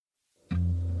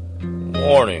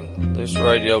Warning, this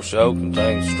radio show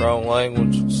contains strong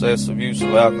language, excessive use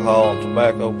of alcohol and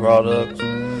tobacco products,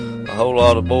 a whole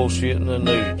lot of bullshitting and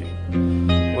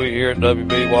nudity. We here at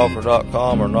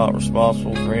WBWalker.com are not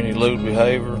responsible for any lewd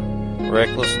behavior,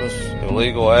 recklessness,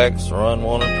 illegal acts, or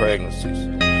unwanted pregnancies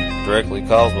directly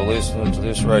caused by listening to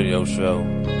this radio show.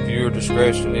 Viewer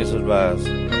discretion is advised.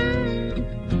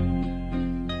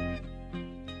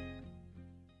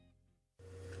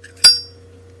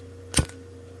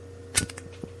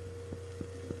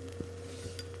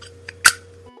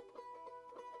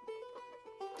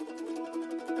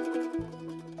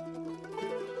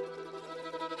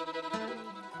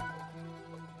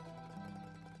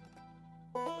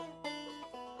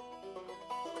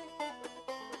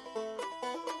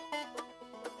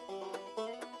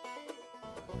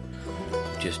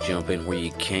 Just jump in where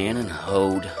you can and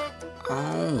hold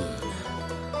on.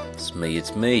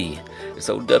 It's me. It's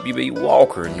old WB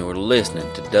Walker, and you're listening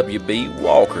to WB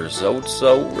Walker's Old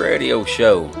Soul Radio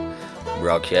Show,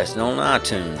 broadcasting on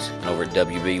iTunes and over at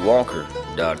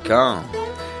WBWalker.com.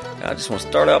 I just want to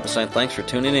start out by saying thanks for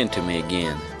tuning in to me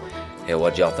again. Hell,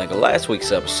 what'd y'all think of last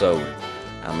week's episode?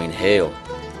 I mean, hell,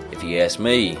 if you ask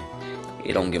me,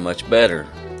 it don't get much better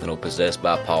than Possessed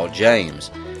by Paul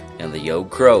James and the Yo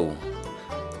Crow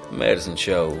Medicine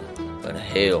Show. But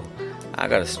hell, I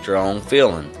got a strong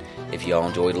feeling if y'all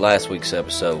enjoyed last week's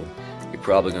episode, you're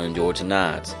probably going to enjoy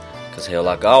tonight's. Because hell,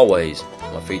 like always,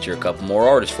 I'm going to feature a couple more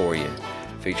artists for you.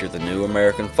 Feature the New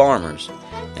American Farmers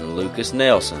and Lucas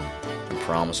Nelson and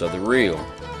Promise of the Real.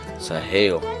 So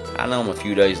hell, I know I'm a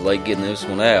few days late getting this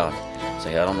one out. So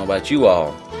hell, I don't know about you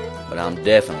all, but I'm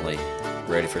definitely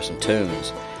ready for some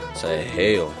tunes. So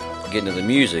hell, getting to the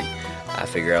music, I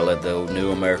figure I'll let the old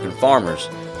New American Farmers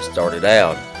start it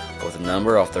out with a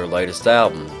number off their latest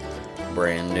album,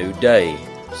 Brand New Day.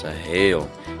 So hell,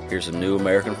 here's some New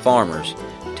American Farmers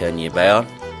telling you about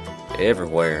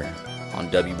Everywhere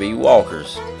on WB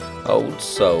Walker's Old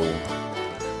Soul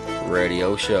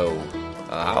Radio Show.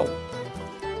 Ow.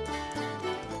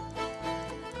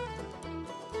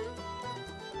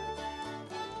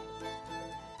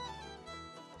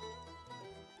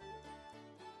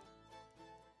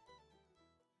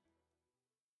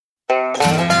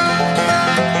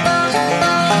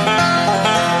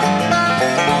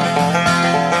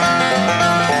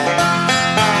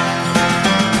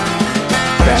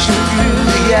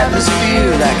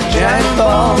 Atmosphere like a giant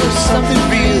ball of something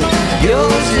real.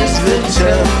 Yours is the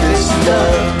toughest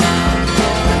love.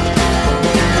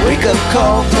 Wake up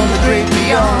call from the great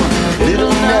beyond,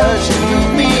 little nudge to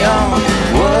move me on.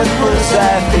 What was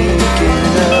I thinking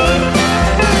of?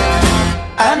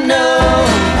 I know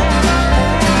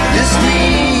this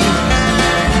means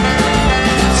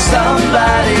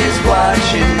somebody's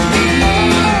watching me.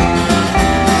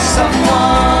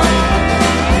 Someone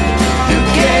who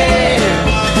cares.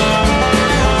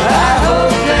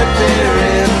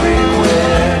 They're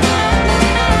everywhere.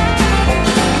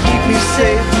 Keep me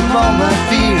safe from all my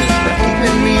fears, by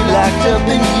keeping me locked up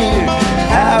in here.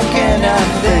 How can I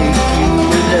thank you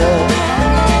enough?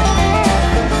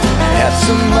 Have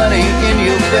some money in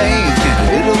your bank and a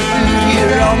little food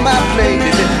here on my plate.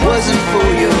 If it wasn't for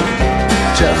your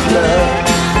tough love,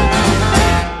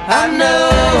 I know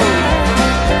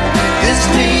this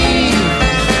means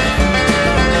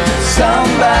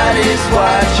somebody's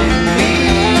watching me.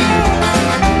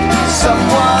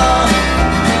 Someone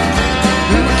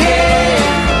who cares.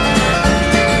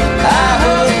 I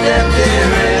hope that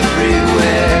they're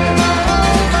everywhere.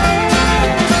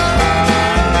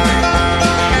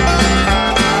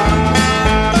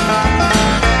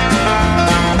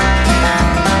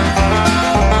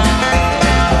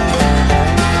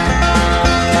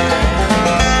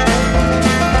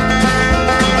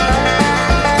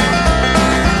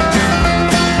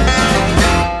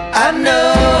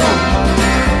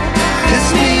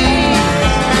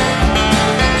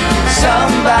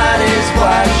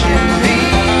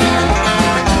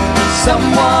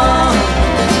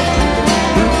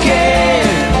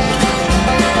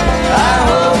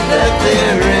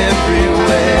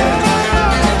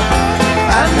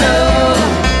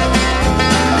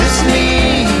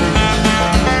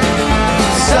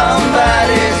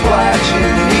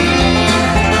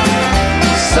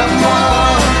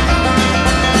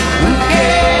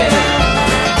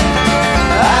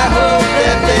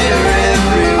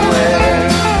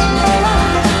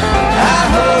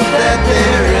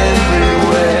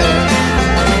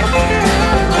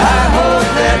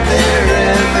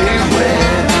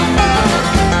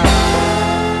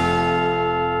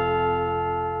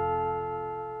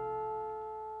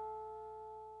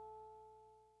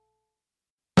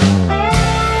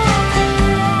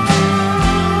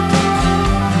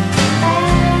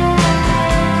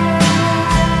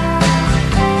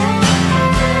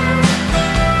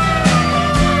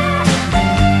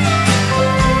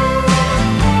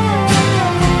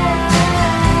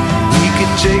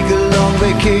 take a long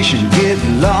vacation, get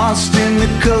lost in the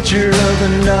culture of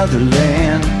another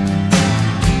land.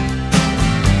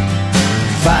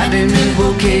 Find a new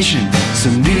vocation,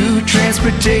 some new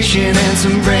transportation, and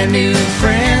some brand new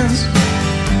friends.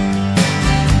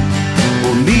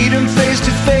 We'll meet them face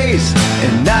to face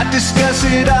and not discuss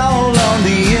it all on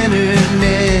the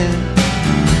internet.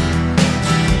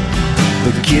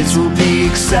 The kids will be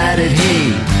excited,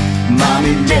 hey,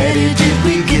 Mommy, Daddy, did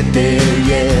we get there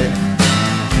yet?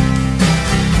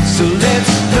 So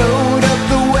let's load up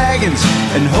the wagons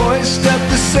and hoist up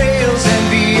the sails and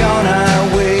be on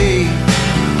our way.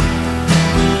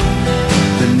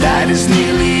 The night is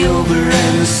nearly over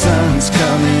and the sun's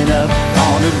coming up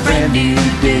on a brand new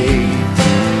day.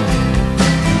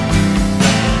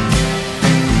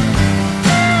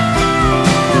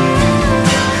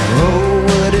 Oh,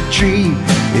 what a dream,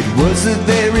 it was the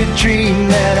very dream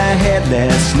that I had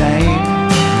last night.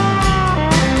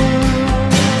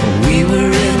 We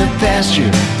were in the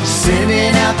pasture,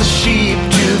 sending out the sheep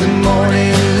to the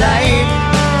morning light.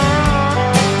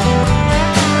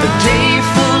 A day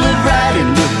full of riding,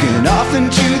 looking off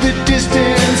into the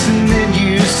distance, and then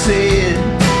you said,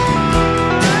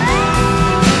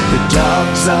 the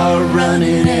dogs are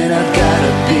running and I've got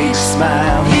a big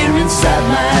smile here inside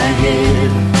my head.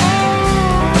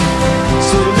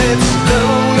 So let's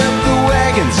load up the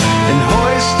wagons and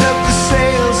hoist up the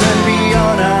sails and be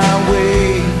on our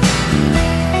way.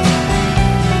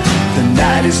 The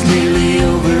night is nearly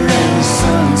over and the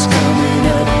sun's coming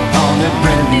up on a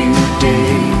brand new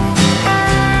day.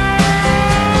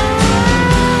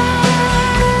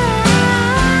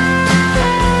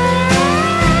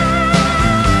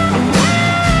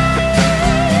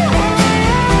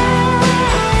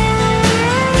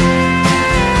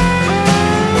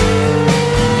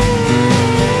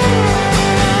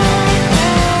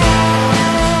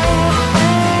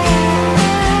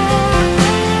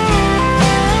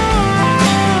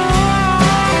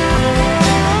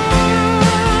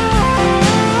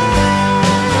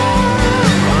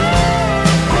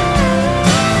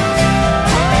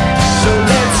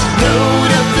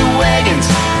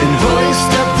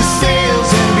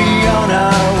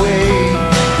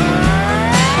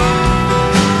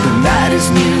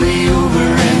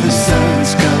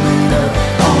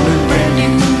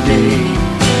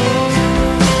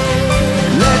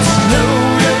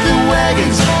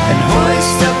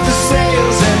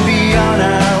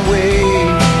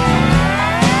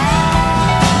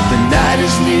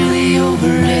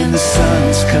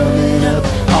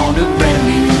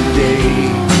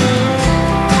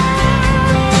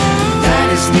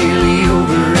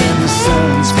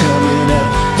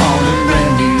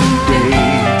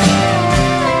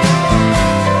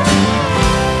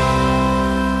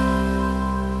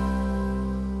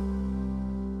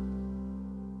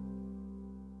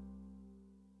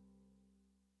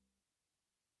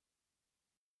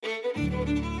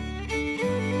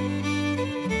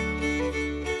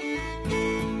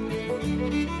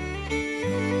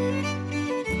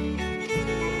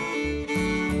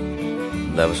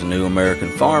 That was the New American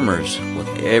Farmers with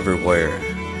Everywhere,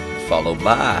 followed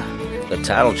by the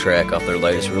title track off their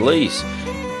latest release,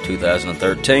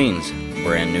 2013's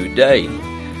Brand New Day.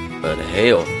 But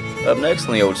hell, up next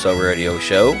on the Old Soul Radio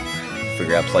Show,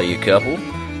 figure I'd play you a couple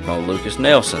from old Lucas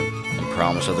Nelson and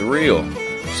Promise of the Real.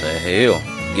 Say hell,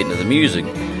 get into the music.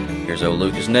 Here's old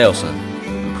Lucas Nelson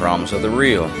and Promise of the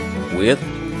Real with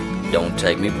Don't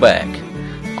Take Me Back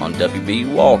on W.B.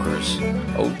 Walker's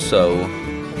Old Soul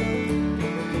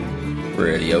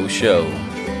Radio Show.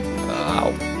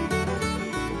 Ow.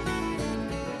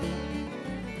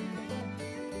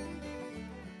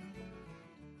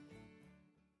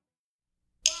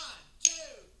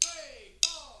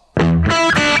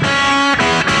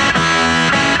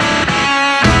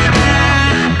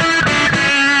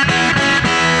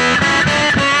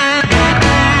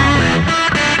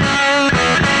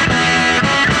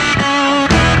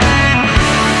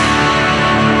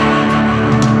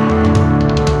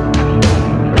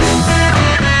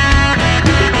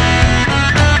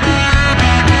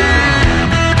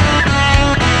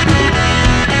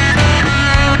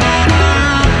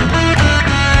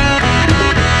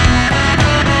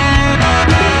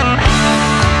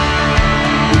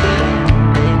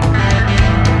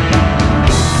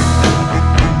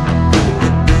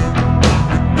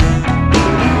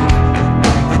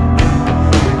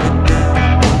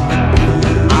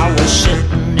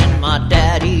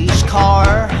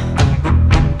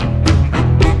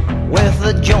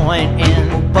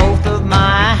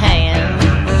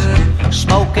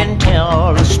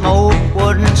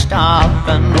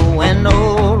 and the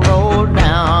window rolled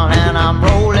down, and I'm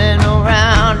rolling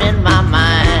around in my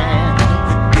mind.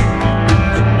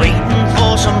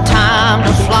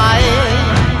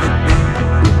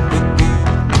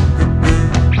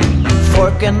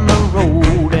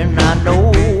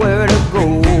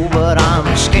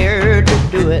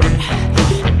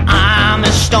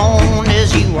 stoned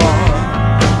as you are.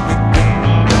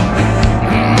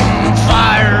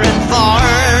 Fire and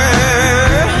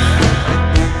fire.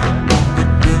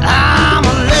 I'm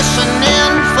a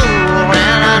listening fool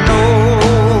and I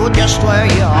know just where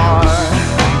you are.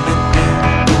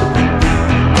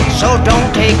 So don't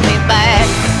take me back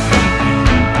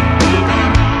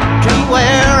to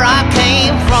where I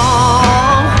came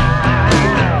from.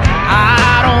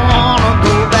 I don't wanna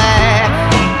go back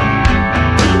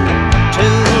to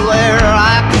where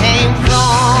I came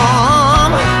from.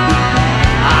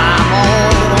 I'm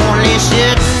only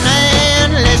sitting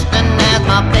and listening as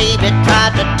my baby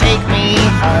tried to take me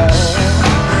home.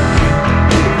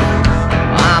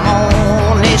 I'm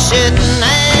only sitting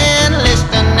and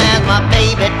listening as my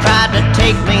baby tried to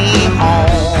take me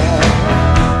home.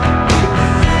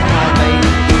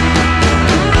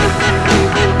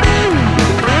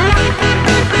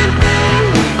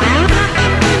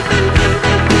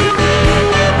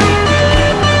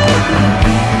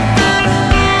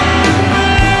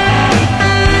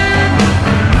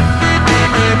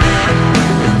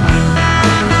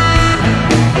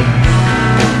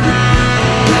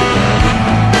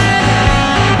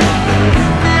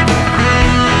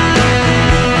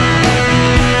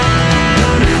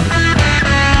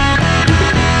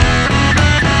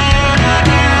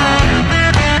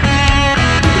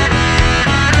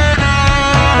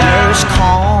 There's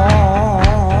calm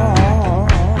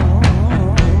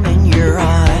in your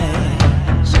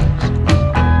eyes,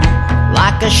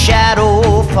 like a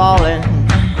shadow falling,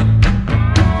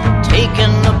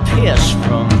 taking the piss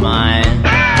from mine.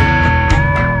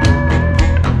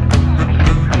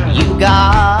 You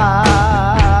got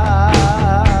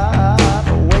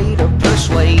a way to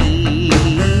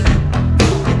persuade,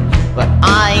 but I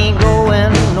ain't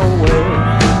going nowhere.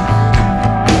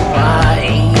 I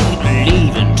ain't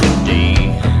leaving today.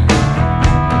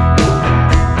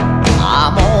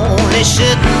 I'm only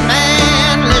sitting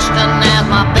and listening as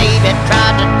my baby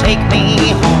tried to take me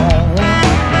home.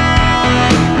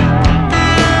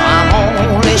 I'm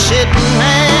only sitting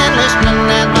and listening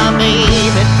as my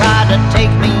baby tried to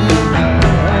take me home.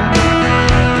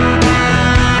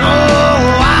 Oh,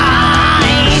 I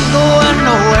ain't going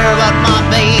nowhere, but my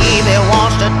baby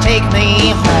wants to take me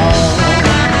home.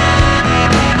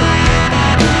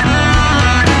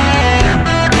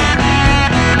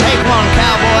 Take one,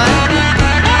 cowboy.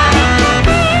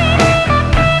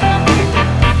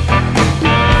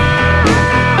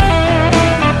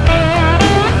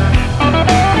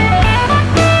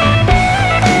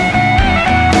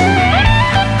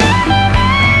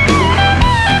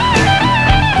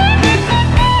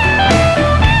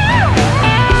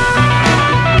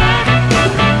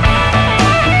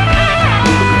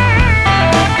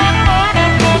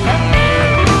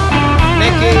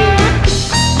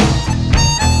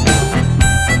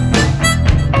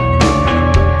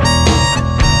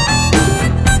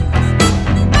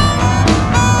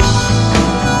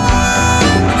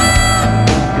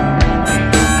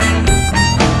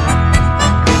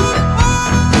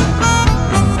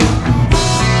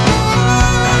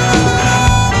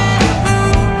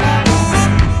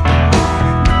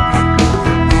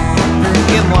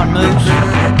 Give him one, Moose.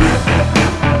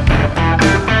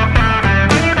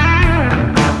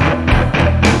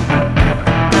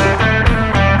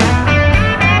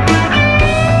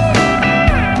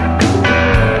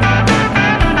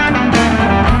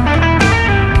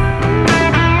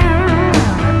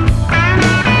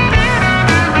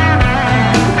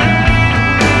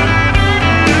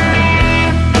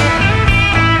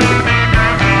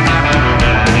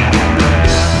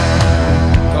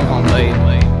 Come on,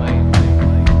 baby.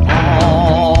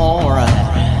 Alright.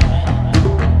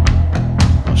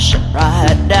 Sit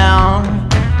right down,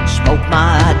 smoke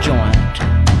my joint,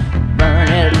 burn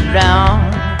it down.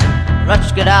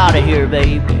 Let's get out of here,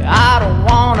 baby. I don't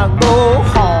wanna go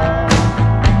home.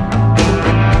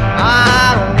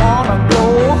 I don't wanna go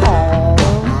home.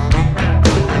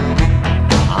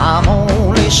 I'm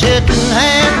only sitting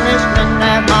and listening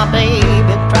as my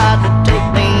baby tried to take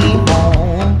me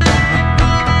home.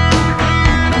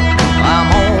 I'm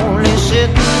only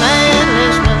sitting and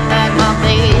listening as my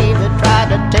baby tried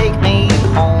to take me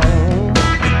home.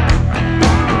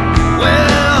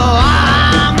 Well,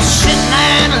 I'm sitting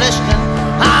and listening.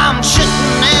 I'm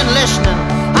sitting and listening.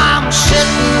 I'm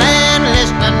sitting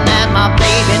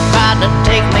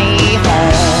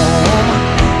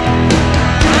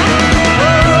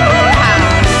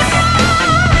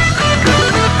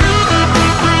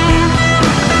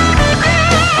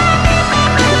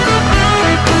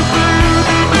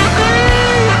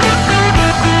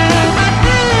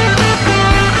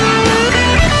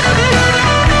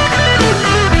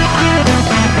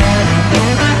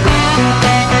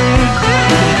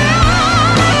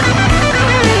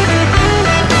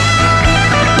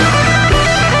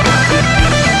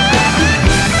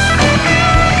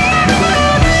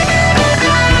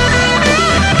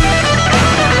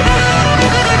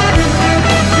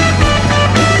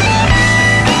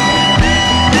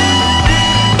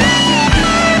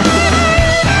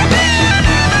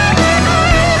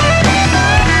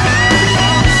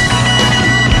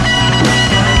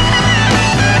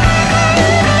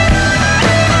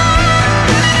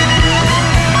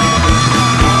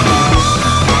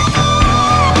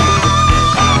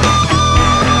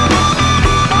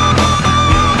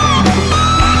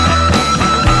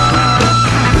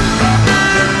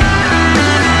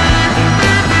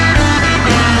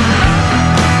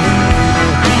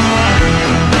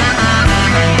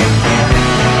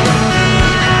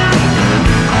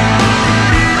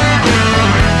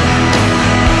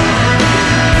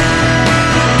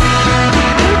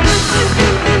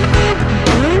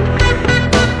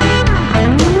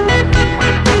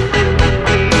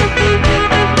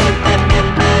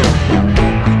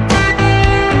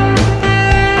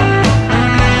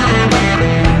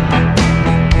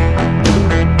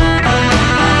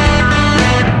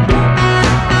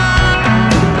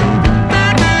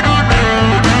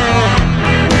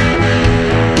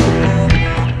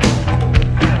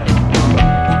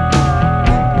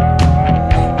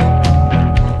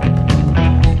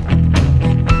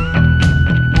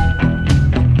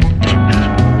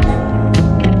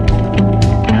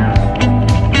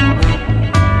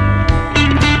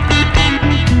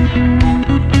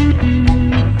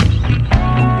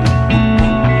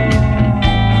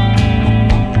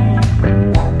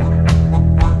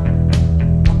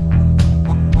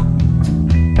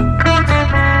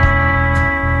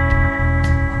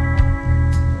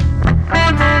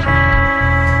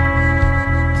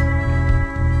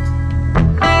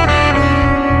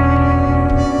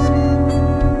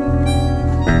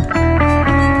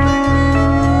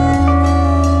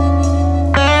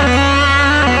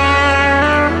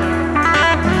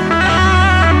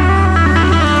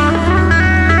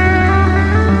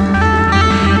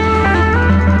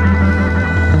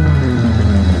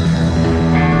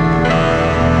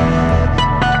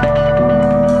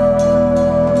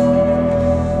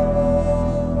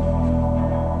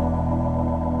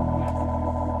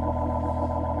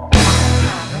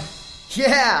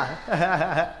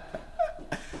Yeah.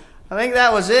 I think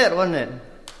that was it, wasn't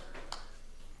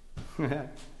it?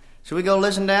 Should we go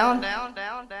listen down? Down,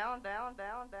 down, down, down,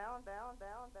 down, down, down, down,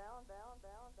 down, down, down,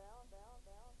 down, down, down,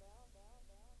 down,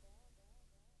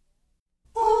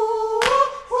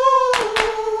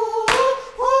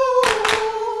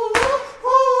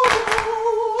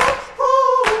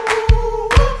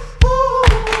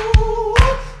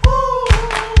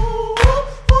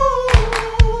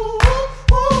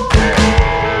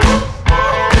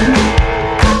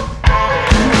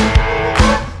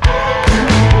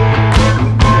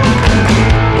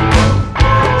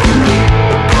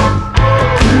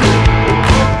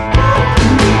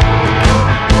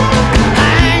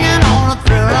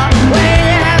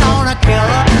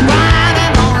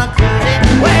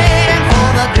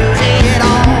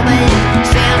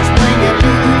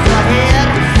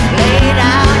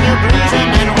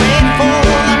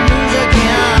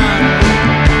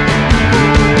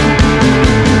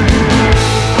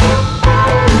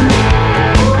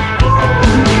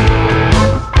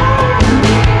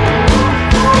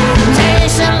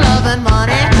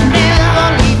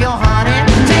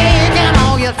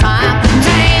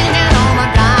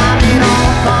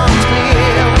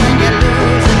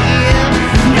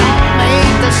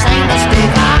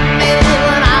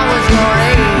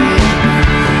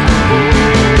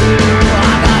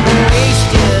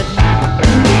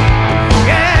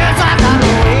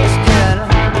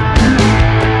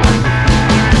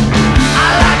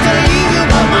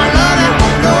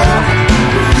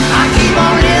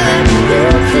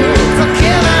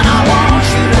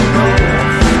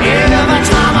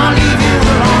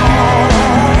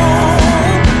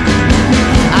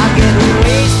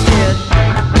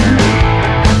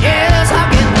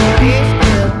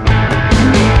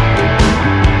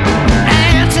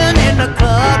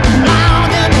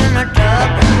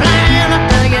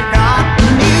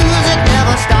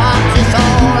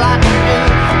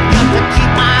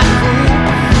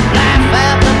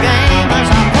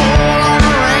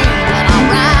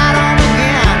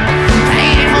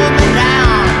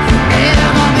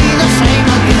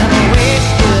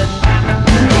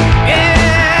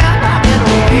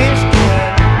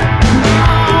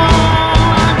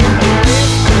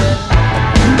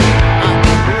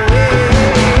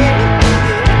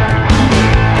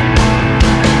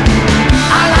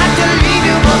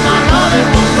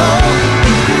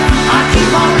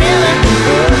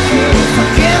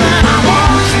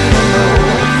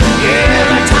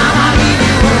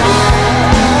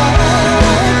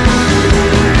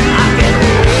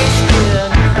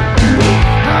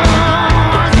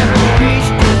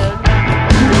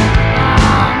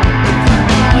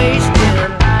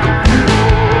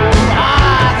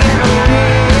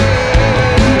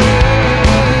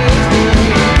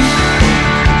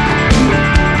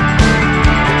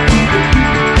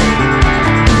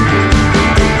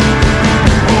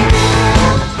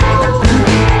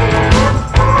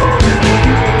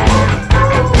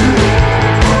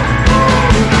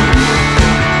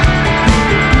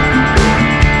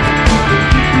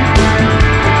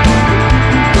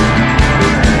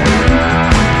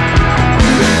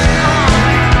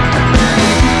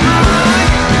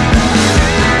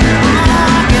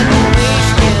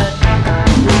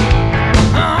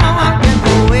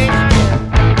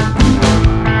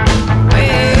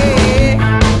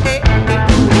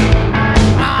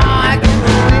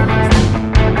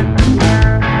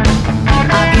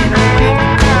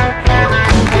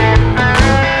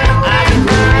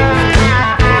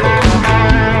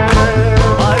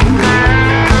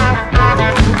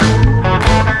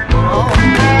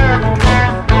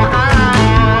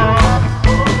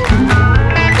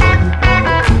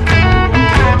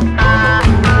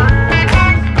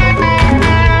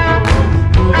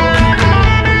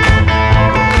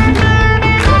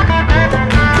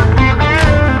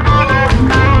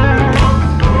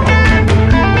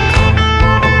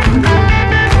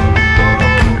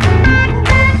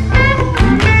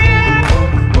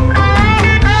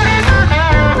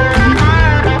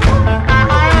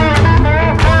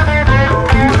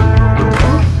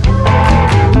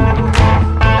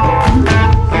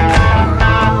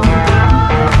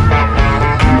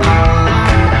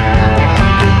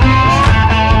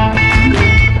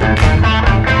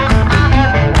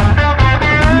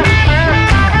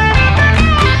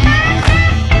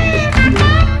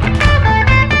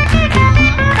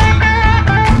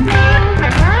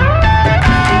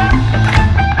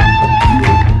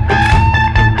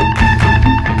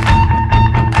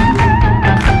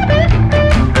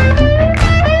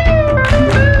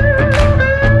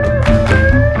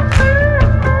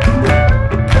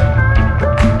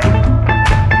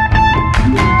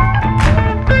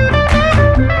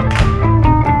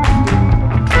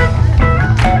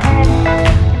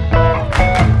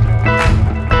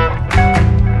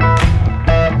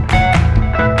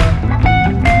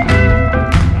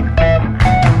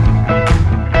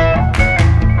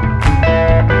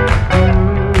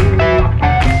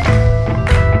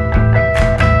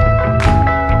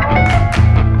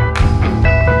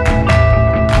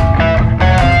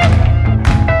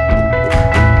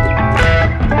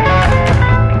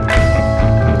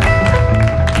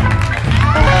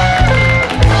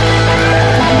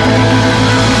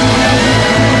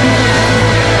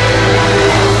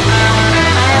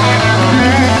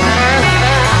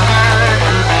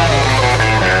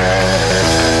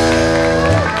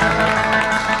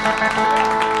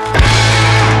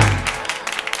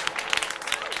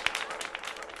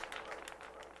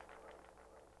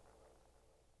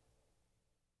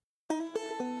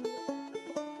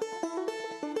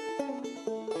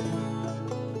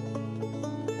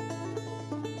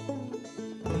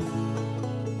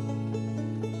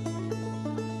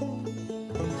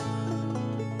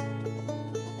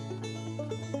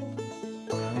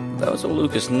 That was a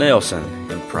Lucas Nelson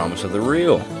and Promise of the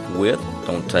Real with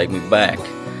Don't Take Me Back,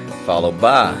 followed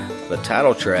by the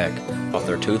title track of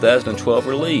their 2012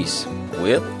 release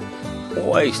with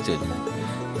Wasted.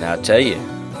 Now I tell you,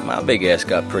 my big ass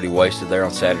got pretty wasted there on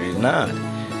Saturday night.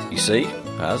 You see,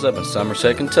 I was up in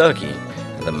Somerset, Kentucky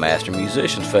at the Master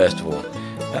Musicians Festival.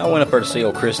 I went up there to see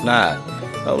old Chris Knight,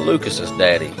 old Lucas's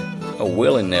daddy, old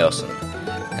Willie Nelson.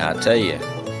 Now I tell you,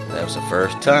 that was the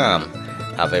first time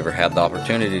I've ever had the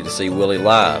opportunity to see Willie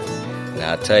live.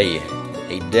 Now I tell you,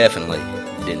 he definitely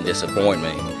didn't disappoint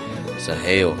me. So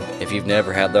hell, if you've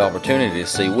never had the opportunity to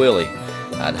see Willie,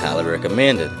 I'd highly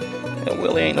recommend it. Now,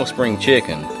 Willie ain't no spring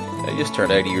chicken. He just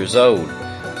turned 80 years old.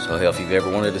 So hell, if you've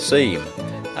ever wanted to see him,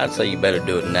 I'd say you better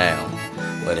do it now.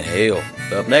 But hell,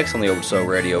 up next on the Old Soul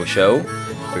Radio Show,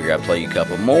 figure I'd play you a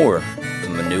couple more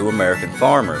from the New American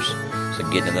Farmers. So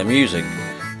get into the music.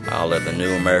 I'll let the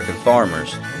New American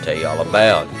Farmers tell you all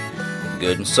about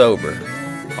Good and Sober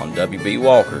on W.B.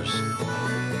 Walker's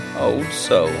Old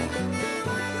Soul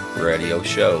Radio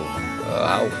Show.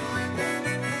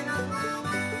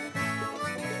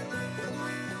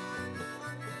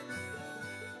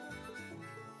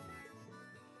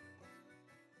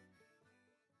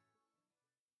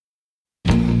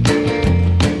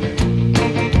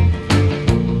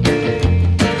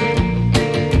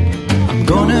 I'm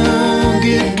gonna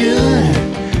get good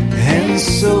and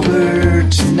sober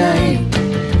tonight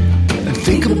and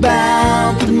think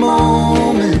about the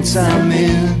moments I'm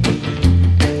in.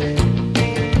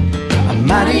 I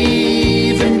might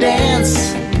even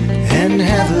dance and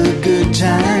have a good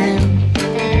time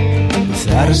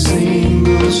without a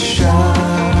single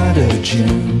shot of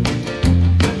gin.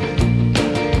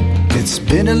 It's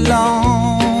been a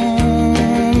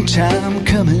long time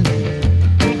coming.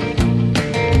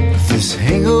 This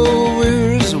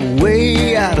hangover's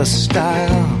way out of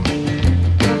style.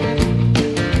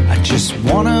 I just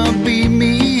wanna be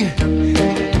me,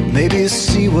 maybe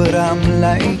see what I'm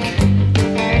like,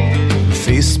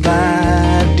 face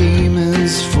my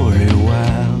demons for a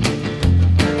while.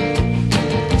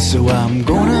 So I'm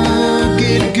gonna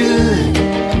get good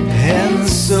and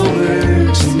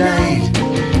sober tonight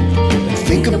and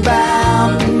think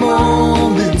about the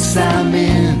moments I'm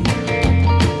in.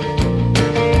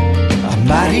 I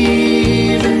might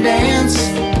even dance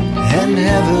and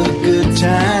have a good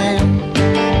time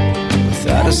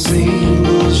without a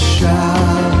single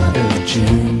shot of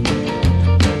gin.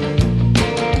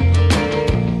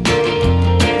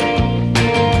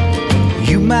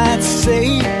 You might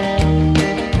say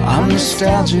I'm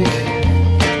nostalgic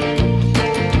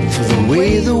for the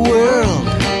way the world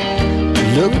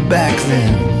looked back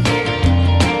then.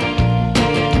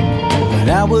 When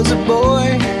I was a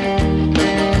boy,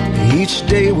 each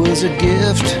day was a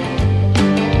gift,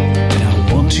 and I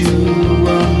want to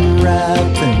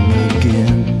unwrap them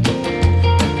again.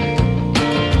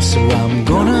 So I'm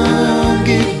gonna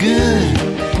get good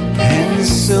and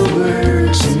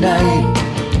sober tonight,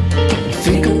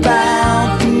 think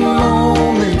about the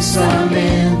moments I'm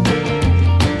in.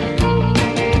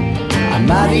 I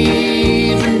might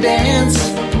even dance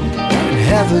and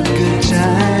have a good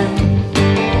time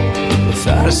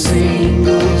without a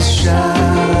single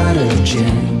shot of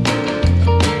gin.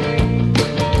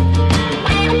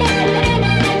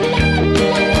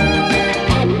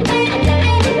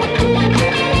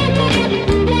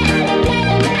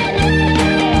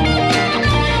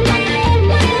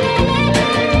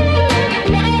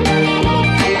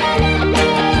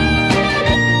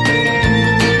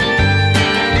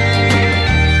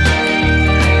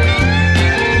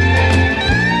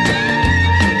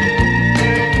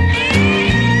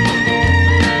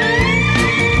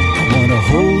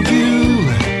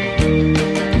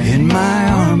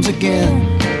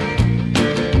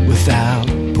 Without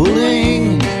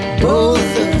pulling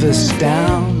both of us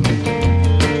down,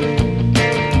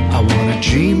 I wanna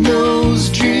dream those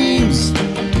dreams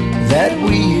that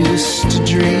we used to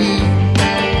dream,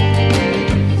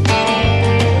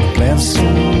 plant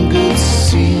some good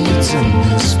seeds in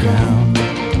this ground.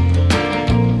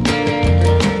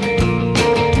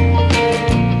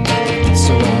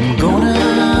 So I'm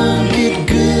gonna get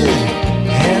good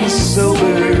and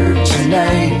sober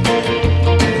tonight,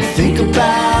 think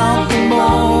about the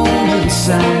moments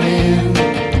I'm in.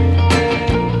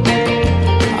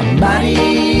 I might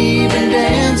even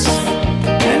dance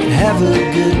and have a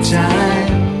good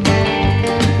time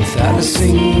without a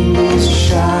single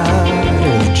shot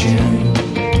of gin.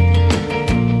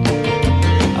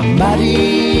 I might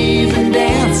even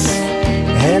dance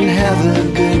and have a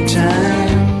good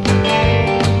time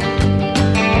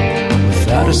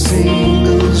without a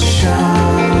single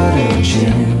shot of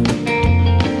gin.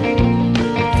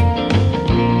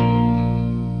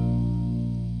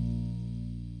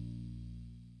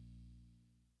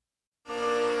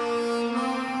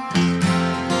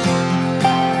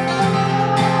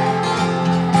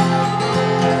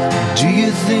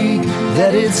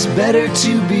 that it's better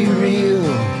to be real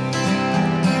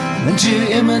than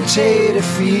to imitate or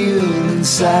feel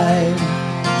inside.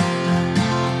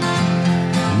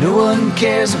 No one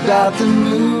cares about the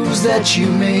moves that you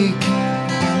make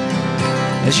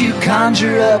as you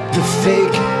conjure up the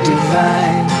fake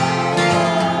divine.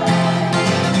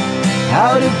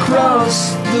 How to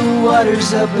cross the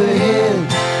waters up ahead,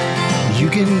 you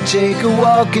can take a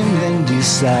walk and then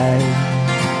decide.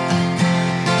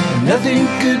 And nothing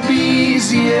could be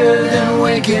easier than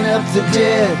waking up the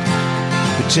dead.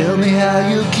 But tell me how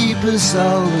you'll keep us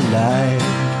all alive.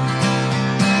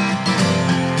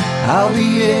 I'll be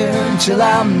here until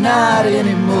I'm not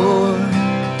anymore.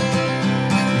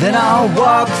 Then I'll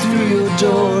walk through your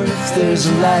door if there's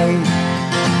a light.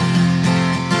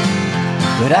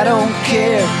 But I don't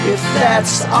care if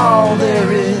that's all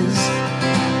there is.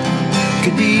 It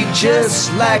could be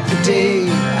just like the day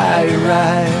I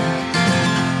arrived.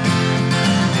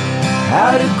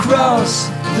 How to cross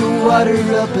the water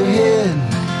up ahead,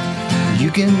 you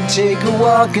can take a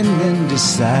walk and then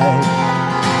decide.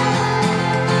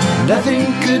 Nothing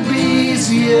could be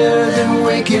easier than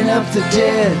waking up the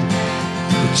dead.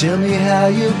 But tell me how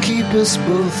you'll keep us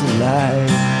both alive.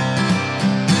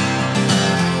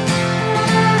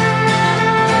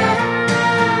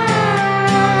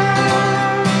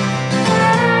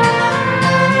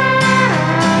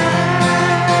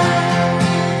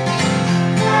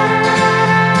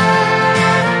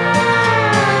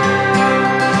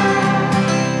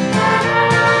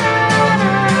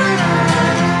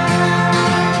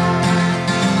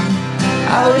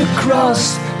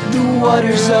 Across the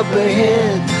waters up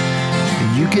ahead,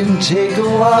 you can take a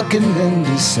walk and then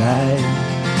decide.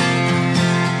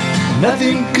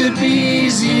 Nothing could be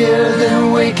easier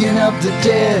than waking up the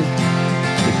dead.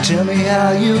 But tell me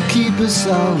how you'll keep us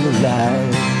all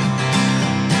alive.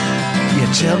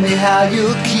 Yeah, tell me how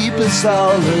you'll keep us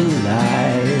all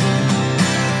alive.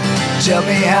 Tell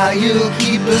me how you'll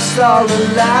keep us all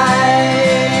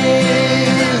alive.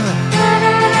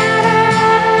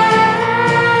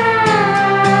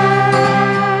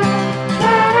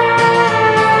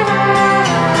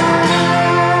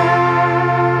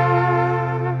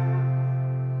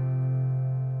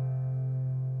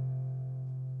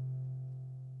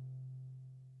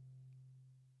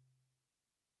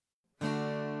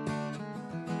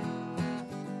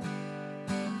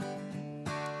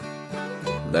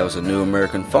 That was the New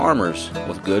American Farmers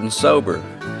with Good and Sober,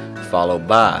 followed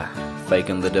by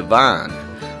Faking the Divine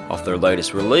off their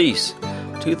latest release,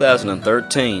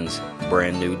 2013's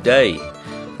Brand New Day,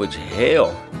 which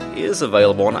hell is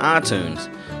available on iTunes.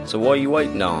 So what are you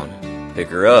waiting on? Pick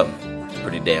her up. It's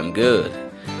pretty damn good.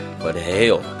 But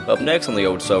hell, up next on the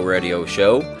Old Soul Radio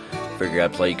Show, figure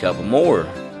I'd play a couple more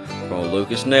from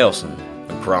Lucas Nelson,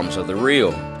 The Promise of the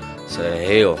Real. So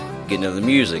hell, get into the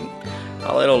music.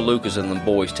 I'll let old Lucas and the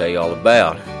boys tell you all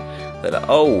about that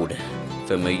old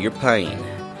familiar pain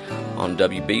on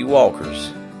WB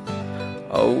Walker's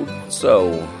Old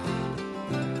Soul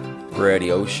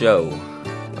Radio Show.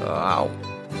 Ow.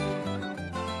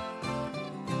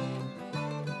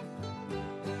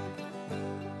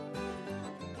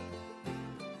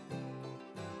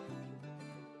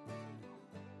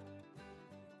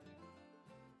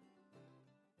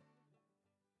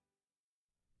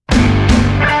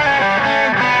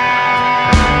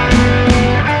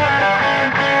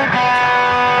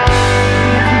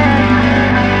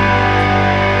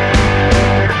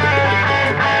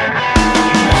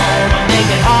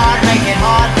 Make it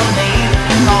hard for me.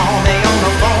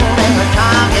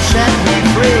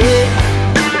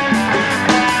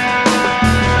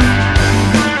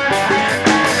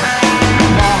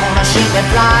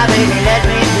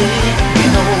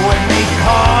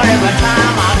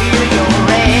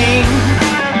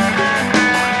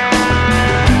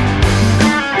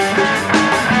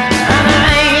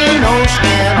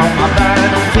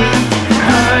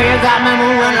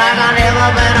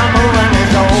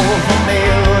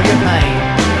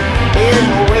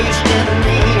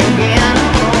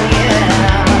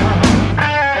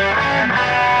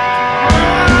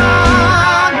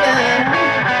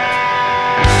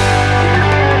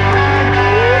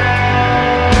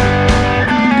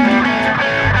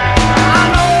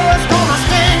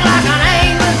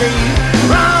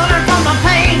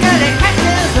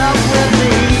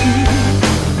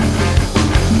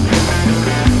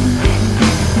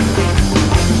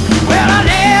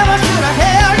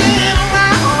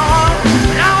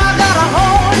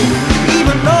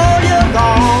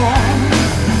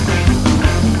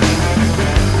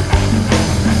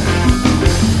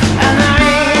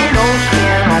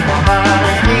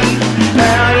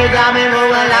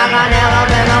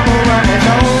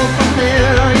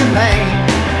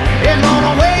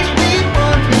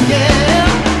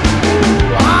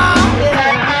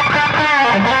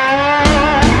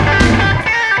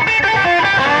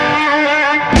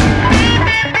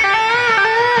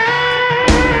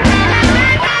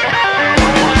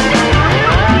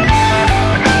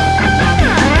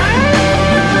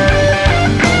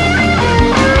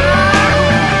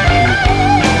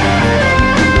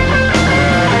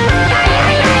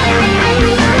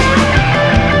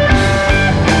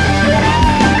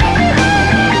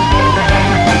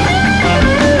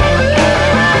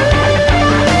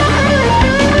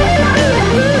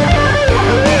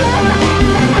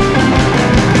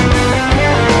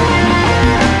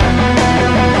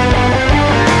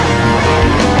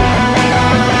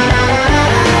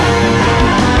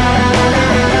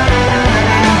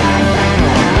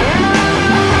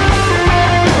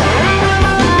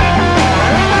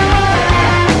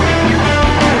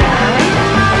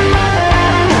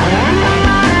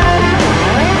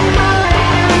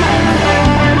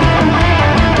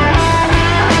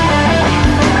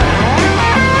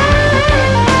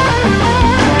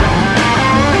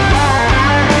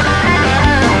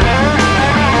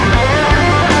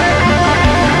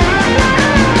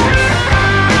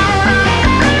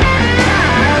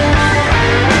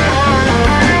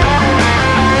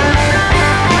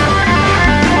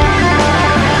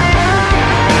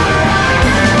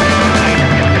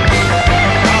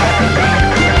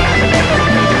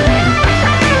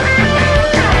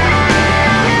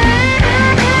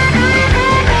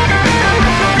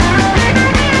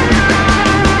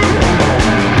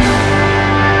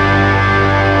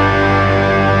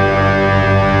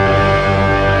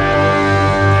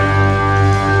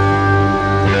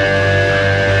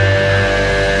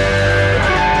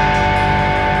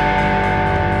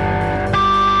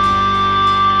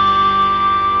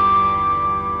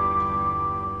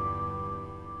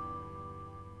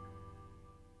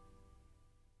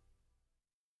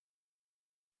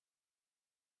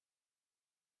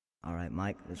 All right,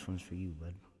 Mike, this one's for you,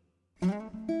 bud.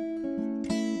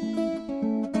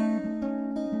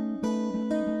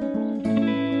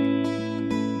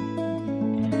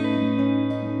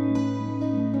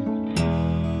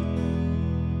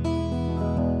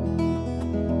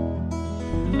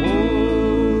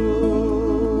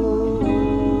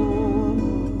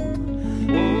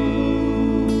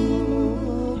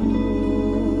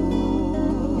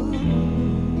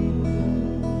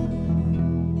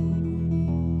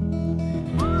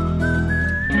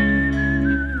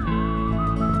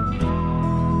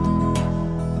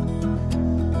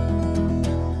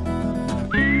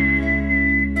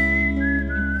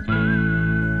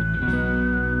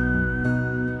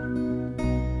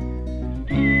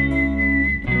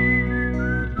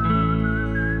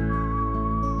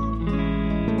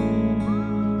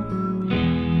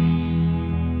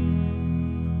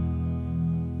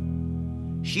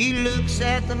 She looks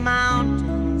at the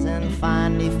mountains and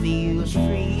finally feels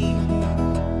free.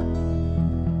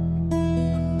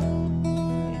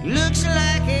 It looks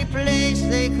like a place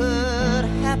they could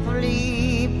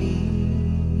happily be.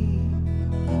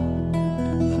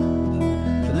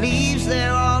 The leaves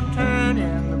they're all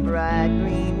turning, the bright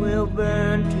green will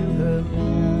burn to her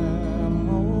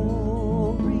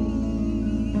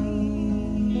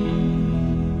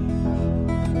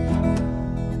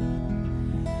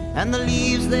and the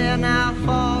leaves they're now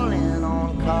falling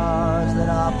on cars that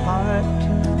are parked.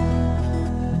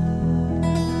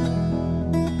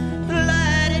 The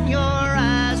light in your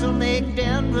eyes will make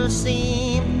Denver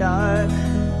seem dark,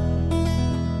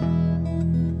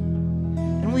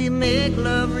 and we make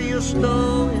love real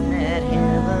slow in that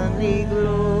heavenly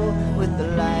glow with the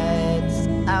lights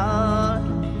out.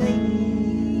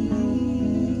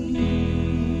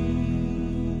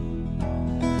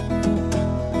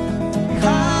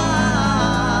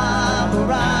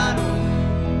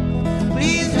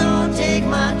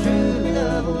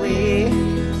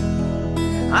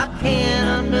 I can't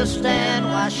understand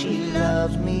why she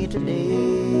loves me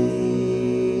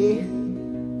today.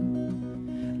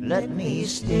 Let me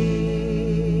stay.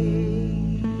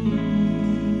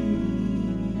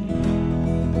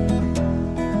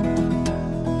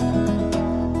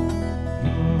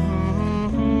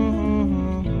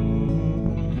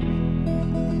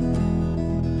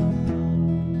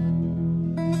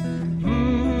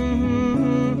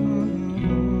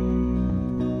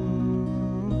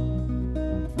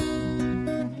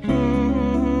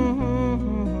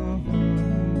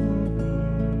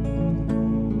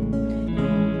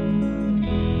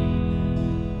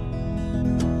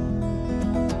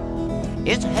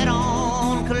 It's a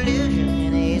head-on collision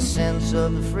in a sense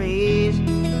of the phrase.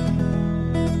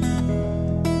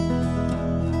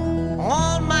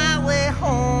 On my way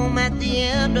home at the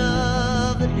end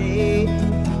of the day,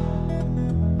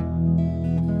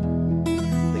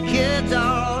 the kids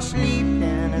are all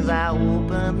sleeping as I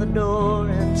open the door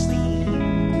and see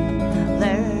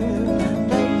their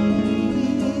baby.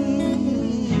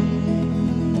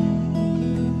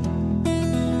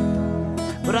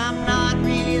 But I'm not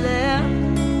really there,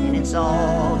 it's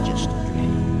all just a dream.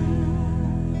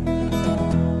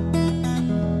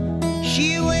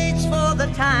 She waits for the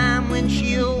time when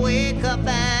she'll wake up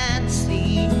and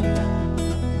see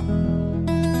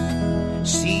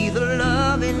the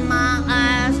love in my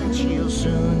eyes, and she'll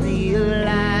soon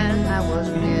realize I was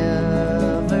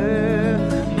never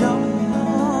gone.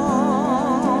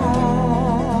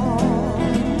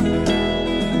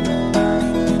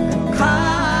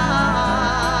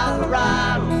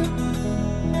 Colorado,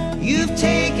 you've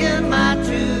taken my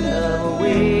true love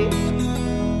away.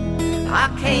 I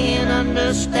can't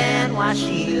understand why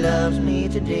she loves me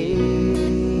today.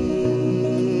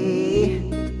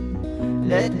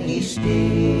 Let me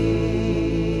stay.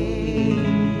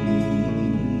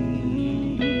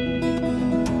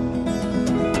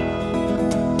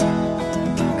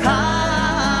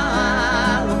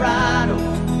 Colorado,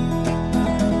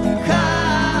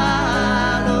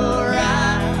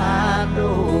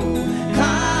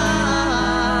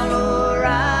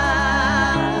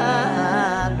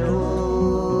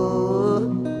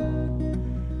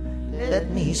 let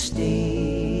me stay.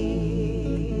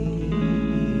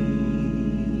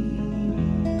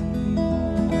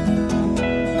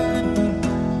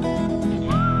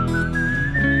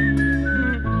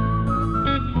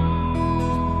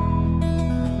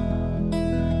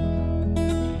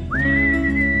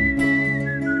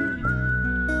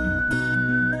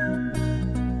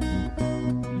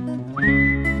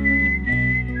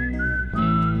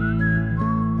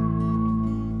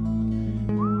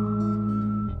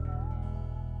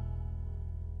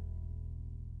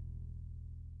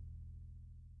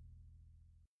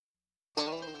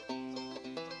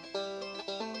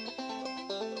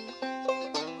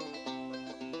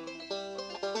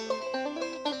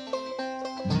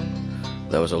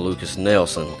 That was a Lucas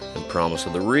Nelson and Promise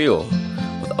of the Real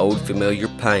with Old Familiar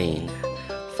Pain,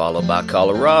 followed by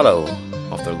Colorado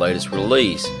off their latest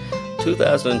release,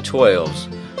 2012's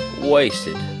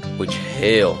Wasted, which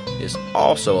hell is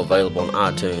also available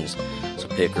on iTunes, so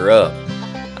pick her up.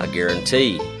 I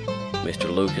guarantee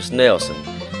Mr. Lucas Nelson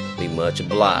be much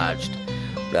obliged.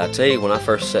 But I tell you, when I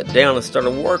first sat down and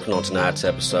started working on tonight's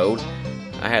episode,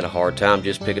 I had a hard time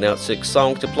just picking out 6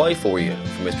 songs to play for you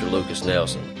from Mr. Lucas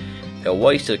Nelson. Hell,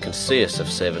 Wasted consists of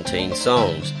 17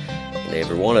 songs, and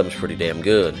every one of them's pretty damn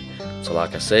good. So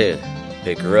like I said,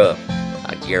 pick her up.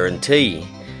 I guarantee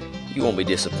you won't be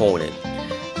disappointed.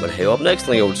 But hell, up next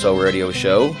on the Old Soul Radio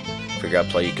Show, figure I'll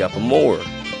play you a couple more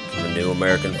from the New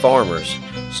American Farmers.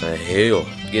 So hell,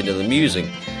 get into the music.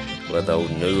 Let the old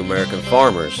New American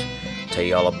Farmers tell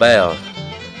you all about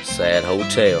Sad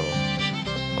Hotel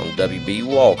on W.B.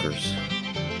 Walker's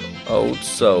Old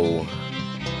Soul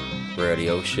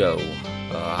Radio Show.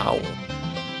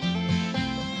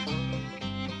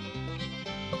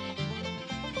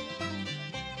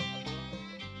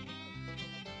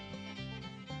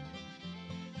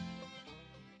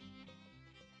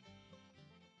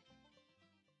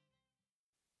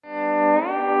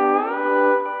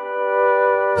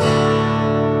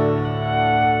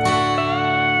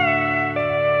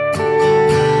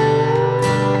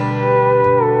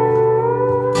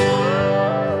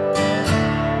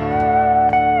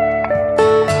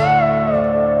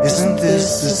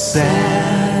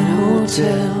 Sad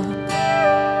hotel in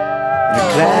a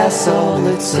class all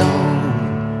its own.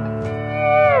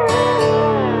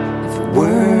 If it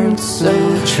weren't so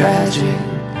tragic,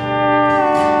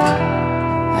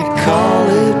 I'd call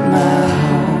it my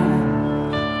home.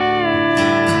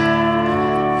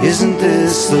 Isn't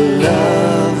this a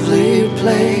lovely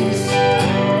place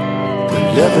where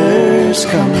lovers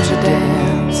come to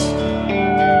dance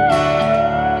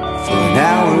for an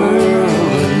hour or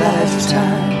a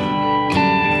lifetime?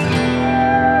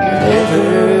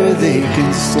 Whatever they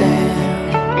can stand.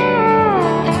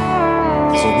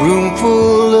 It's a room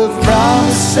full of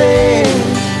promises,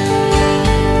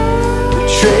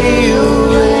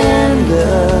 betrayal and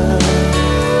love.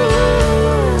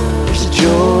 There's a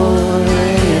joy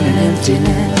and an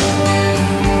emptiness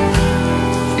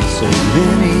in so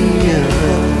many of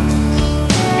us.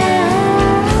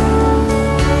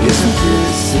 Isn't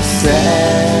this a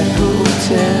sad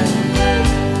hotel?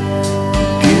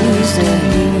 Used and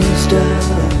used up.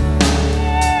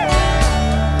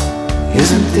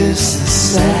 Isn't this a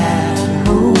sad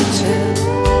hotel?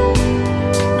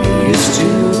 We used to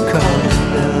call it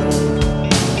love.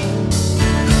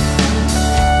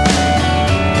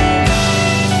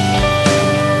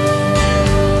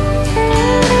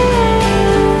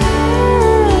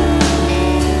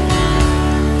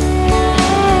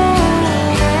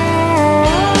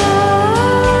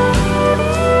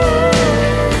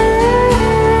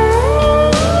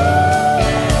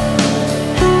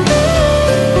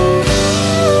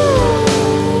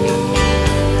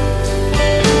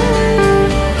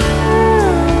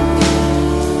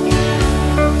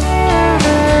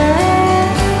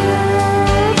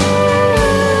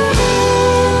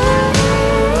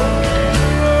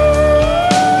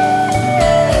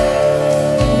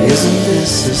 Isn't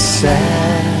this a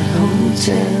sad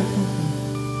hotel?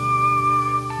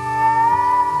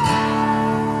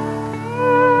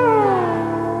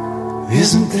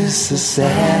 Isn't this a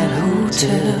sad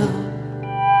hotel?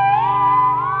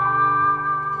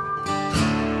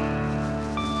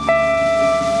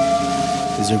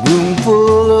 There's a room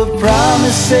full of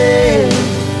promises,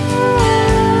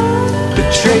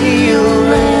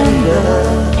 betrayal and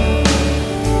love.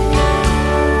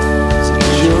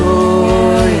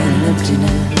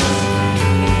 Emptiness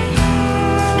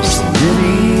for so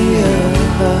many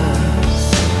of us.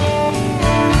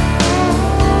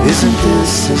 Isn't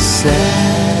this a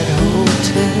sad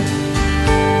hotel?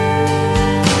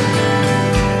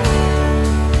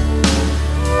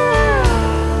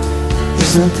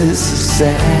 Isn't this a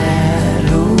sad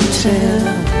hotel?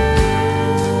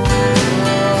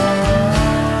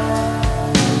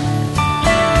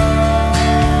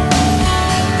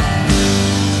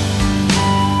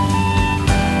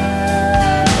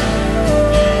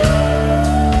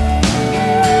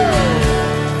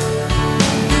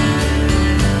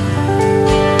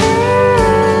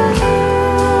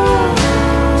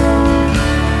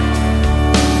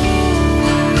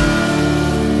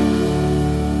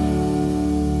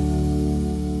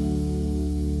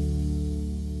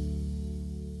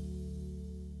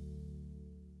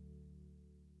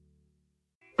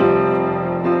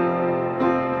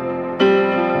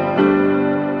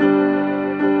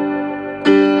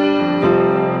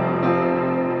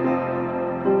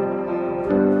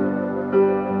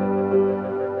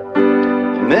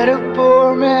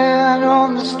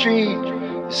 street.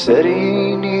 He said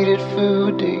he needed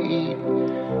food to eat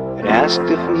and asked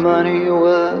if money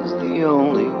was the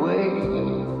only way.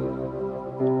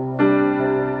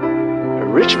 A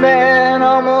rich man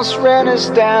almost ran us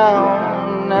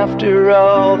down. After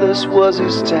all, this was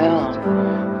his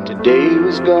town. Today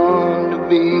was going to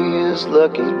be his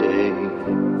lucky day.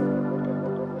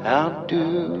 How do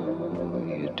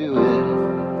you do it?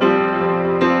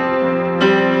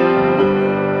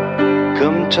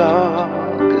 Come talk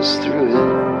us through it.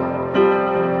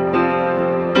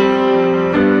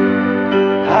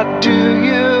 How do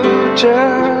you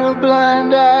turn a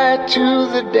blind eye to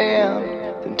the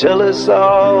damned, then tell us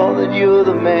all that you're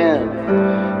the man,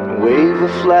 and wave a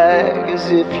flag as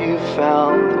if you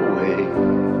found the way?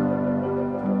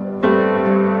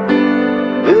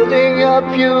 Building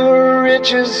up your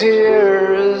riches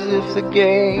here as if the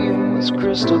game was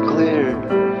crystal clear.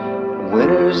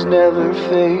 Winners never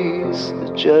face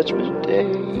the judgment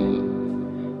day.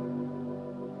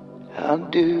 How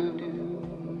do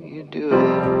you do it?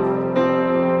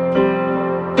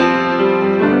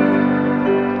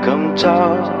 Come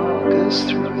talk us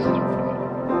through it.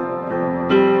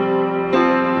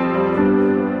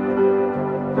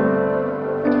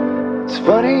 It's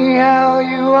funny how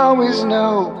you always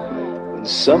know when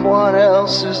someone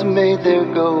else has made their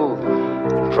goal.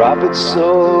 Profits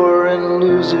soar and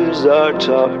losers are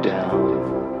talked down.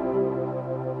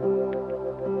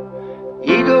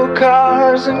 Ego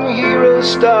cars and hero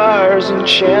stars and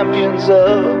champions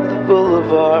of the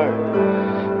boulevard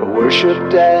are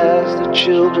worshipped as the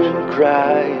children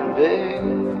cry and beg.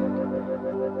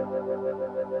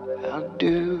 How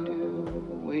do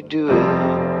we do it?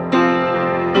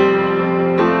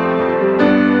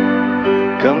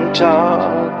 Come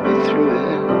talk me through it.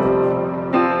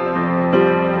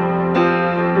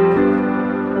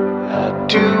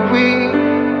 Do we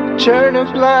turn a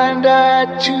blind eye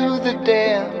to the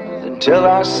damned and tell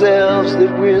ourselves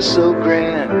that we're so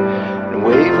grand and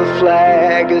wave a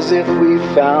flag as if we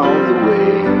found the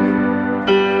way?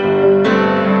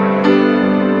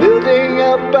 Building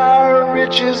up our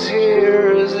riches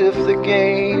here as if the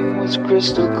game was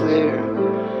crystal clear,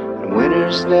 and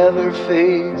winners never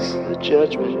face the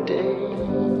judgment day.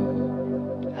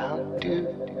 How do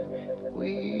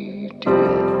we do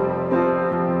it?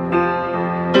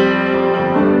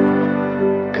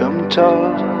 Come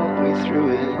talk me through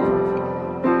it.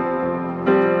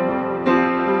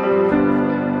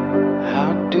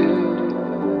 How do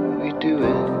we do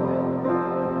it?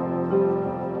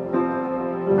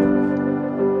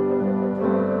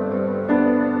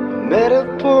 Met a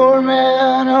poor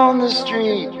man on the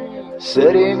street,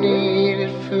 said he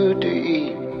needed food to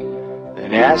eat,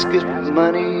 and asked if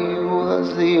money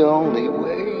was the only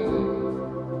way.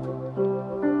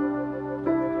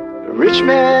 A rich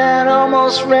man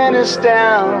almost ran us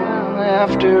down.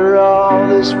 After all,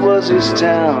 this was his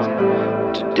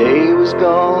town. Today was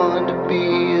going to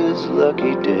be his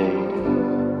lucky day.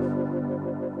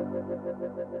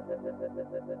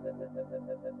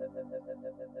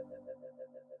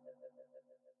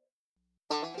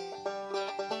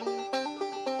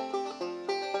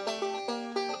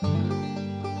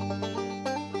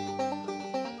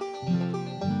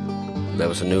 That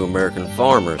was the New American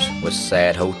Farmers with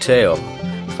Sad Hotel,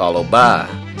 followed by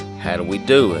How Do We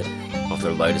Do It off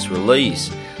their latest release,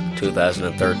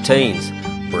 2013's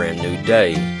Brand New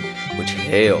Day. Which,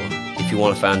 hell, if you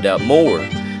want to find out more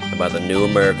about the New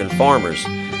American Farmers,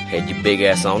 head your big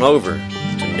ass on over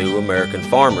to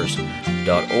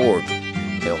newamericanfarmers.org.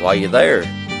 Hell, while you're there,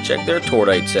 check their tour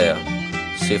dates out.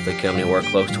 See if they come anywhere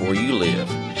close to where you live.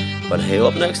 But hell,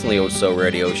 up next on the Old Soul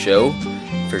Radio Show,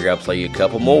 figure I'll play you a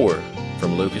couple more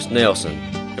from Lucas Nelson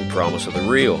and Promise of the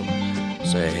Real.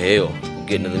 So hell,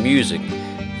 getting to the music,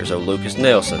 here's old Lucas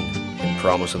Nelson and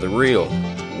Promise of the Real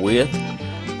with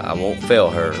I Won't Fail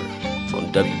Her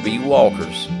on W.B.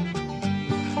 Walker's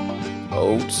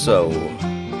Old Soul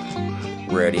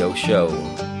Radio Show.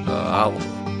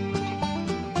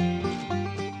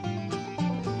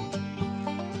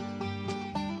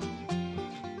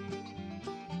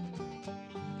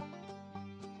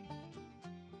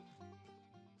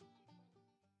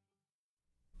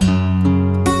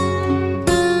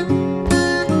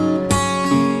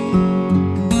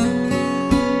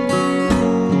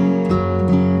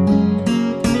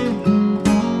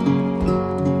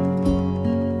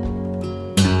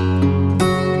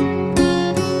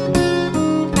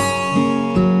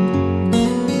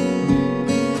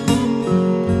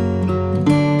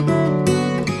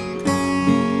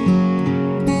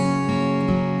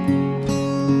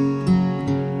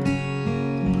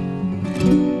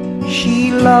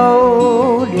 She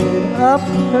loaded up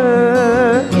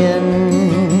her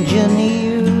engine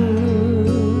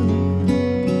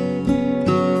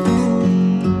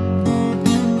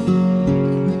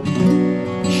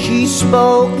She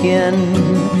spoke in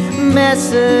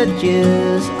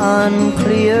messages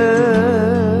unclear.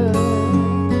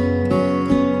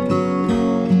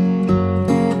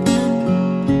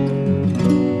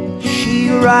 She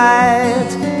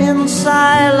rides in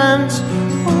silence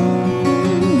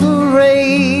on the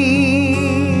rail,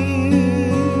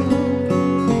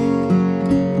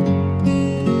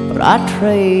 but I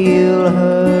trail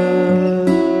her.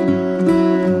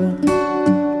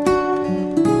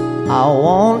 I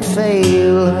won't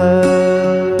fail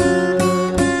her.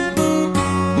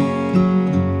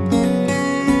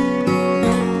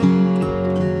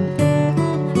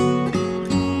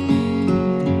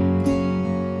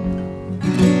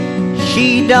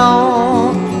 She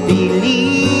don't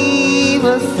believe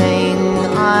a thing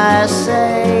I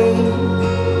say.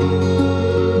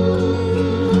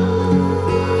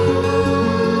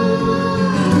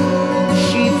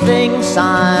 She thinks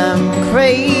I'm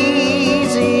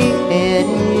crazy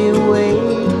anyway.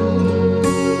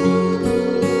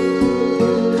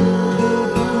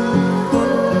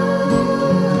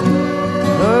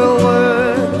 Her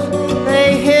words, they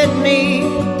hit me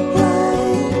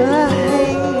like a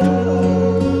hail.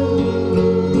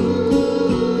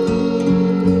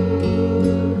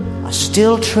 I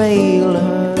still trail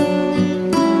her.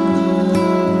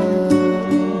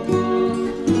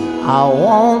 I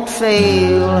won't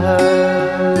fail her.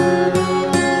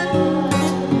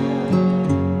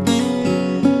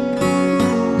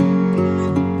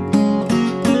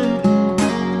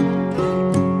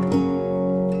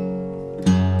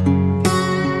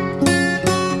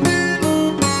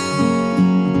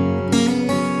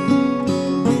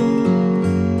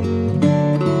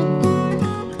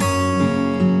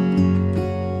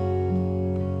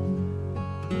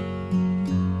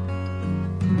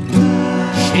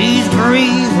 She's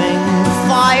breathing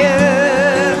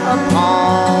fire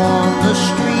upon the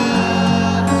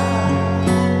street.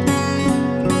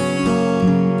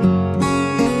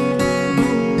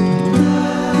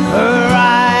 Her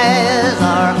eyes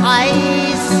are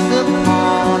ice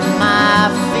upon my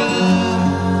feet.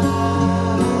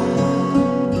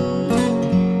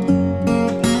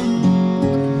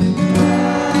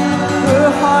 Her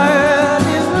heart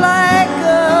is like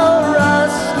a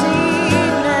rusty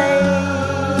nail.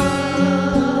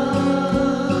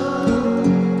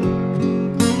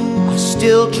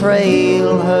 Still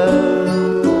trail her.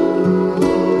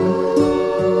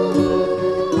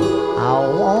 I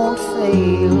won't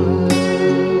fail her.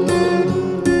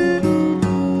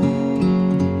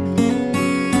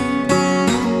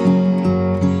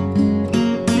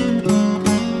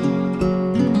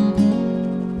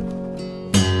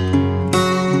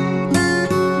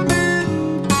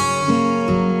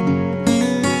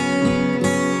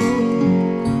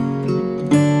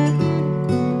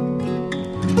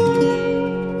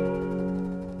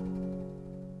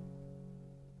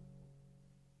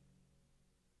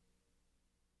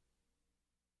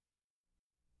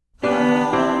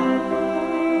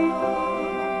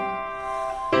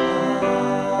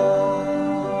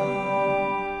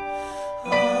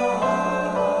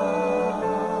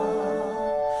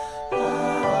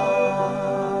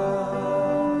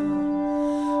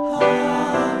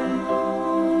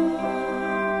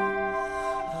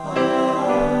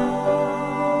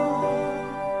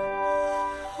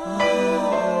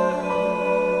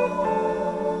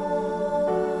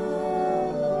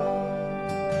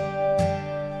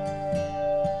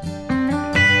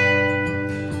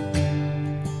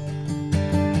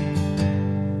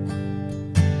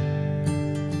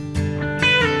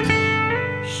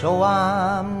 So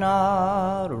I'm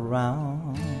not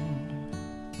around.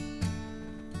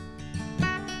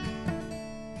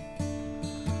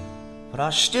 But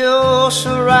I still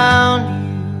surround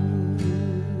you.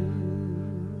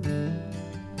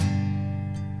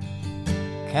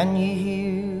 Can you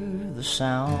hear the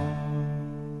sound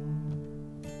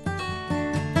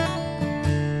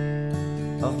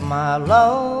of my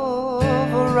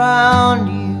love around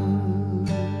you?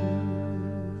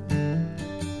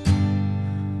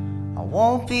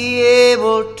 Won't be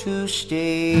able to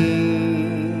stay,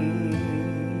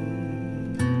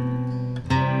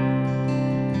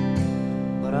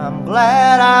 but I'm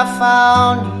glad I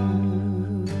found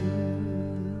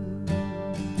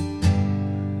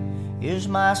you. Is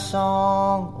my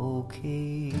song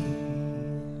okay?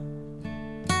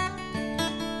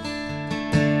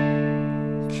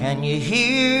 Can you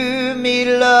hear me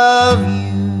love you?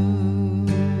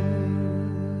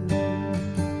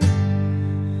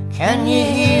 Can you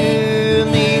hear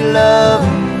me love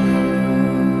you?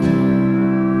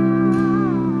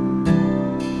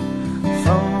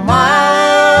 From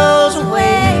miles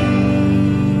away,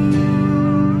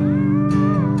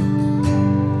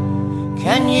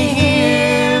 you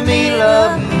hear me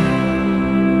love you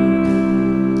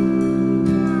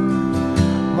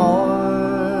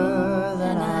more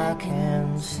than I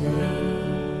can say?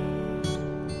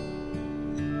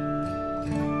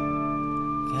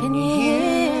 Can you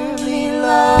hear me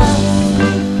love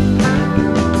you?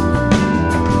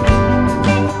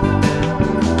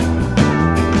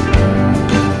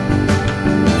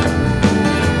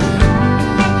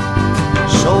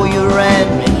 So you ran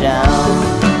me down,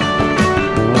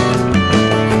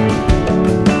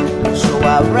 so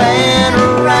I ran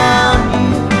around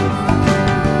you,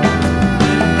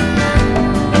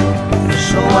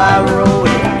 so I wrote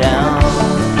it down,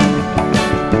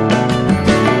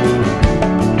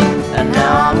 and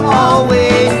now I'm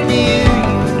always near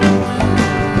you.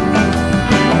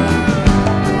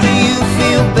 Do you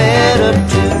feel better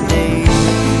today?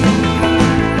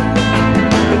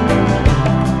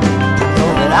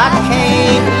 Know that I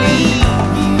can't leave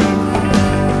you.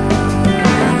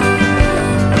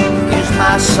 Is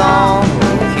my song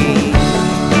okay?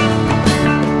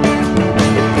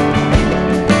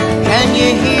 Can you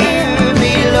hear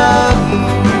me love you?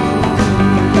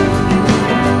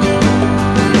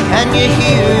 Can you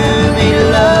hear me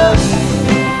love you?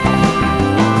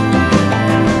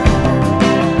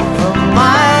 From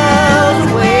miles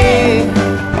away,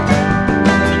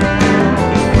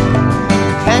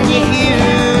 can you hear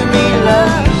me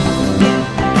love you?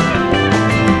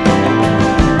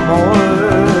 More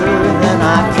than I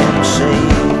can say.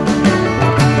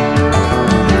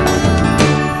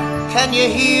 Can you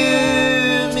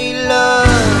hear me love?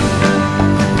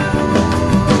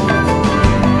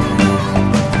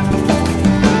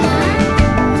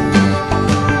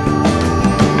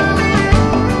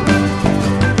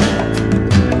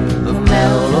 The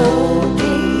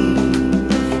melody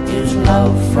is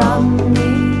love from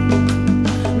me.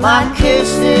 My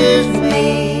kiss is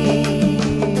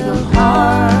made of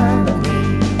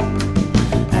harmony,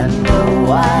 and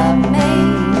though I may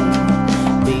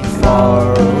be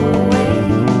far away,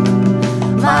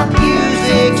 my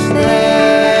music's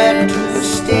there to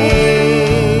stay.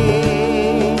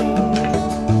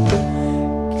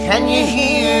 Can you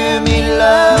hear me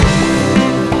love?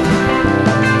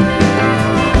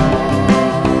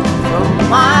 From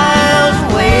miles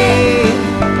away,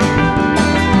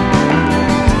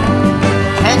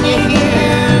 can you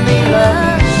hear me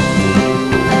love?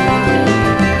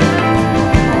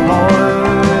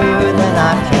 More than I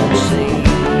can say.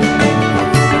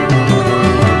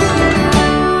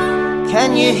 Can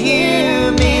you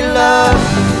hear me love?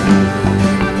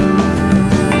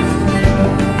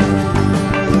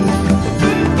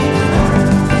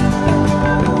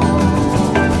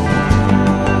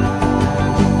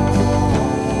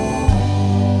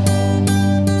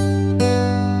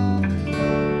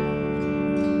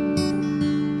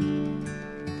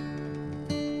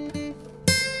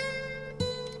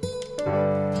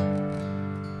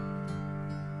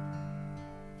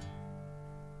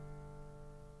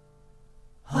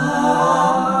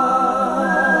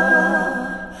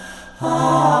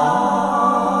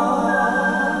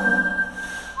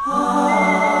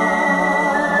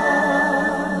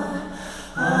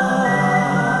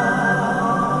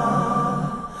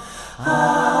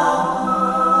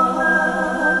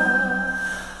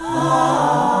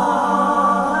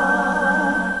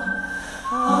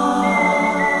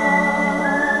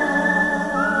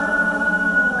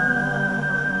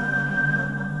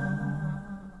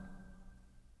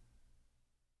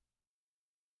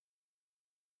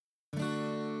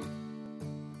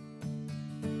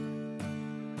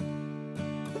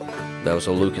 That was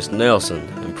a Lucas Nelson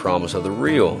and Promise of the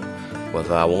Real with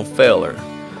I Won't Fail Her,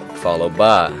 followed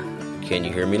by Can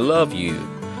You Hear Me Love You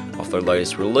off their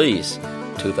latest release,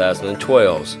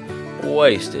 2012's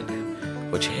Wasted.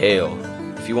 Which hell,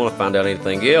 if you want to find out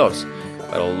anything else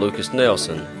about old Lucas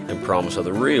Nelson and Promise of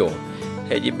the Real,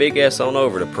 head your big ass on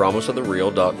over to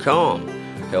promiseofthereal.com.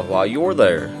 Hell, while you're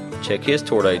there, check his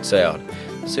tour dates out.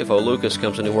 See if old Lucas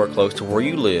comes anywhere close to where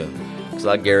you live, because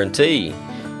I guarantee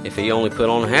if he only put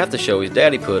on half the show his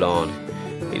daddy put on,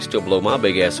 he'd still blow my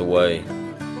big ass away.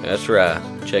 That's right,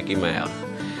 check him out.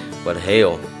 But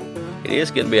hell, it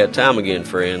is getting to be that time again,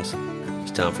 friends.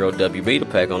 It's time for old WB to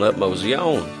pack on up mosey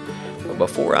on. But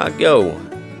before I go,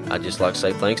 I'd just like to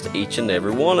say thanks to each and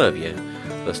every one of you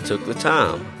that's took the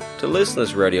time to listen to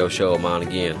this radio show of mine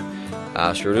again.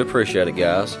 I sure do appreciate it,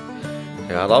 guys.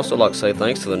 And I'd also like to say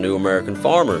thanks to the New American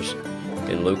Farmers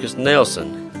and Lucas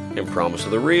Nelson and Promise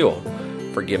of the Real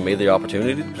for giving me the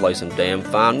opportunity to play some damn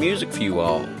fine music for you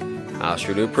all. I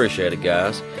sure do appreciate it,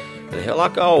 guys. And hell,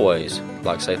 like always, I'd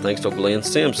like to say thanks to Glenn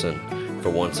Simpson for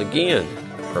once again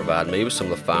providing me with some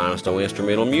of the finest old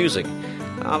instrumental music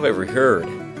I've ever heard.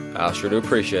 I sure do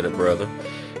appreciate it, brother.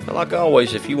 And like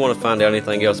always, if you want to find out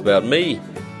anything else about me,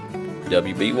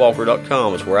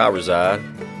 WBWalker.com is where I reside.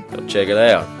 Go check it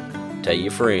out. Tell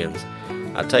your friends.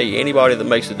 I tell you, anybody that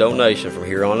makes a donation from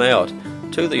here on out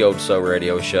to the Old Soul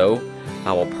Radio Show,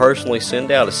 I will personally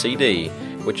send out a CD,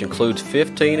 which includes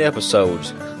 15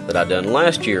 episodes that I done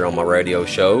last year on my radio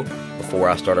show before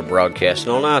I started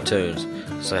broadcasting on iTunes.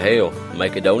 So hell,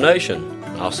 make a donation.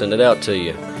 I'll send it out to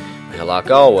you. And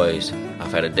like always,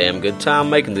 I've had a damn good time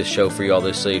making this show for y'all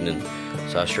this evening,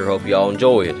 so I sure hope y'all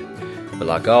enjoy it. But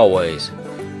like always,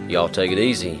 y'all take it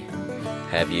easy.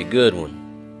 Have you a good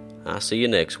one. I'll see you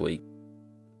next week.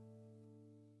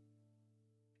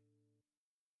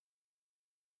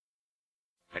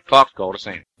 That clock's called us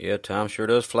in. Yeah, time sure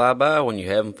does fly by when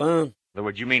you're having fun. In other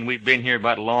words, you mean we've been here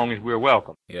about as long as we're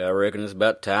welcome? Yeah, I reckon it's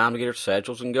about time to get our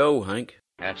satchels and go, Hank.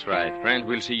 That's right. Friends,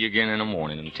 we'll see you again in the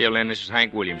morning. Until then, this is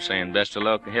Hank Williams saying best of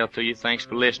luck and health to you. Thanks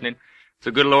for listening. If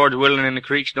the good Lord's willing and the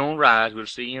creeks don't rise, we'll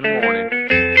see you in the morning.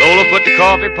 Lola, put the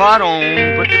coffee pot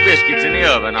on, put the biscuits in the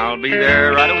oven. I'll be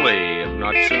there right away, if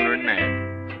not sooner than that.